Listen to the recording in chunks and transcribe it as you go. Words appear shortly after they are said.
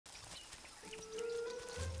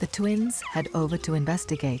The twins head over to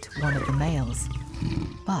investigate one of the males,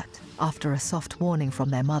 but after a soft warning from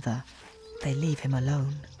their mother, they leave him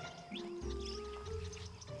alone.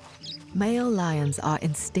 Male lions are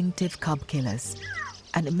instinctive cub killers,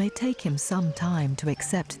 and it may take him some time to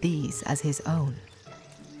accept these as his own.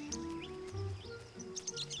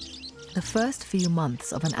 The first few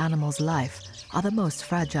months of an animal's life are the most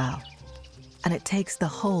fragile, and it takes the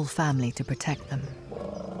whole family to protect them.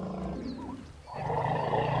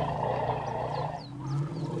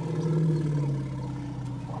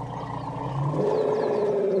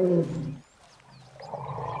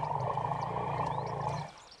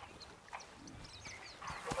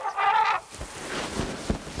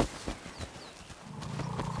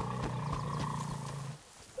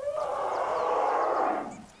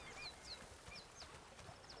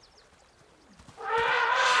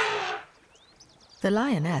 The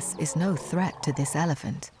lioness is no threat to this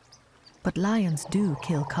elephant, but lions do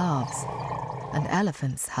kill calves, and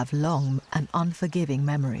elephants have long and unforgiving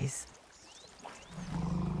memories.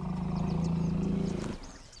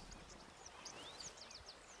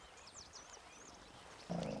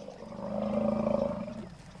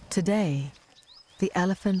 Today, the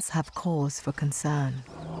elephants have cause for concern.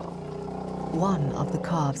 One of the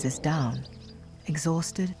calves is down,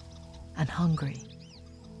 exhausted and hungry.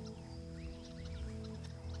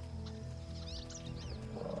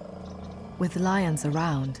 With lions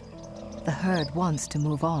around, the herd wants to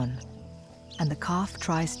move on, and the calf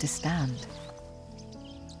tries to stand.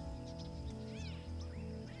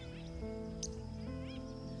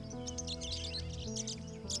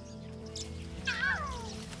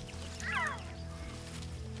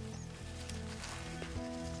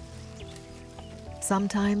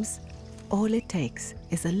 Sometimes, all it takes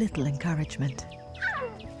is a little encouragement.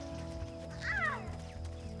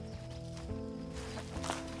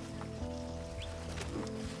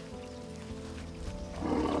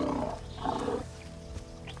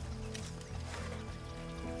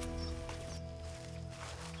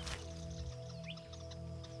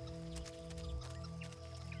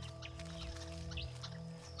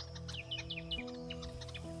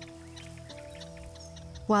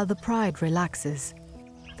 While the pride relaxes,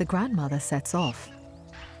 the grandmother sets off.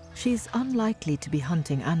 She's unlikely to be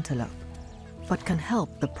hunting antelope, but can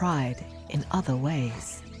help the pride in other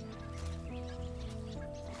ways.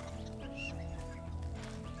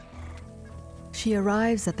 She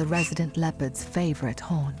arrives at the resident leopard's favorite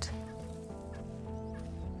haunt.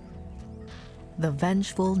 The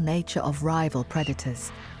vengeful nature of rival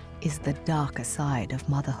predators is the darker side of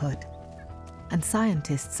motherhood, and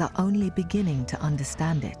scientists are only beginning to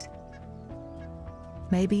understand it.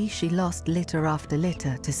 Maybe she lost litter after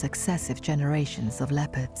litter to successive generations of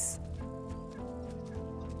leopards.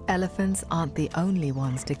 Elephants aren't the only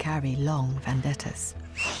ones to carry long vendettas.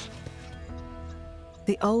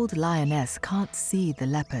 The old lioness can't see the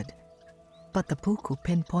leopard, but the puku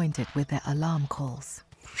pinpoint it with their alarm calls.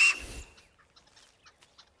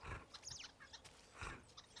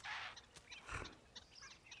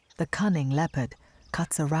 The cunning leopard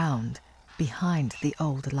cuts around behind the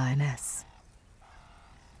old lioness.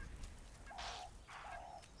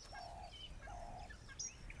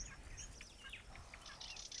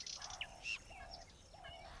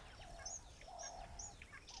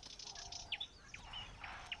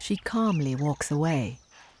 She calmly walks away.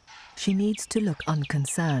 She needs to look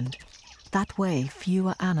unconcerned. That way,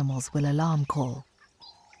 fewer animals will alarm call.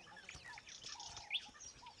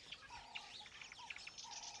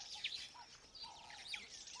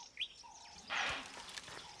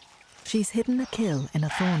 She's hidden a kill in a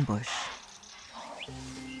thorn bush.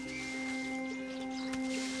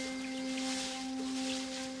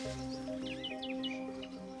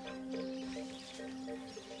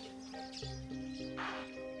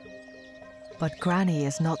 But Granny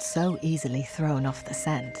is not so easily thrown off the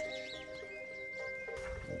scent.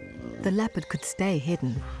 The leopard could stay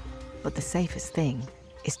hidden, but the safest thing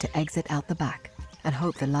is to exit out the back and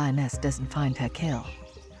hope the lioness doesn't find her kill.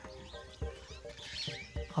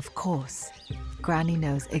 Of course, Granny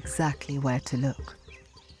knows exactly where to look.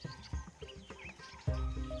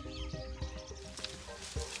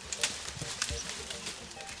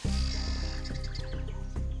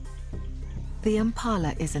 The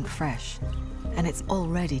impala isn't fresh, and it's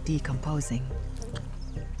already decomposing.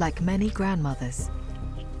 Like many grandmothers,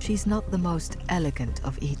 she's not the most elegant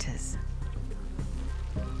of eaters.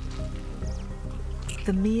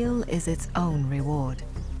 The meal is its own reward,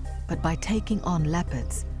 but by taking on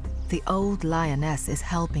leopards, the old lioness is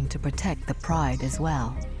helping to protect the pride as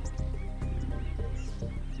well.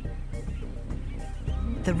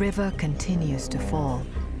 The river continues to fall,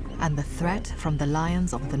 and the threat from the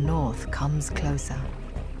lions of the north comes closer.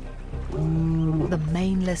 The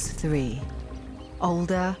maneless three,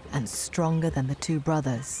 older and stronger than the two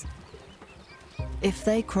brothers. If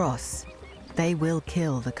they cross, they will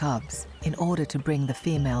kill the cubs in order to bring the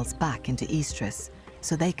females back into estrus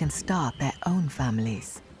so they can start their own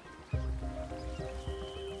families.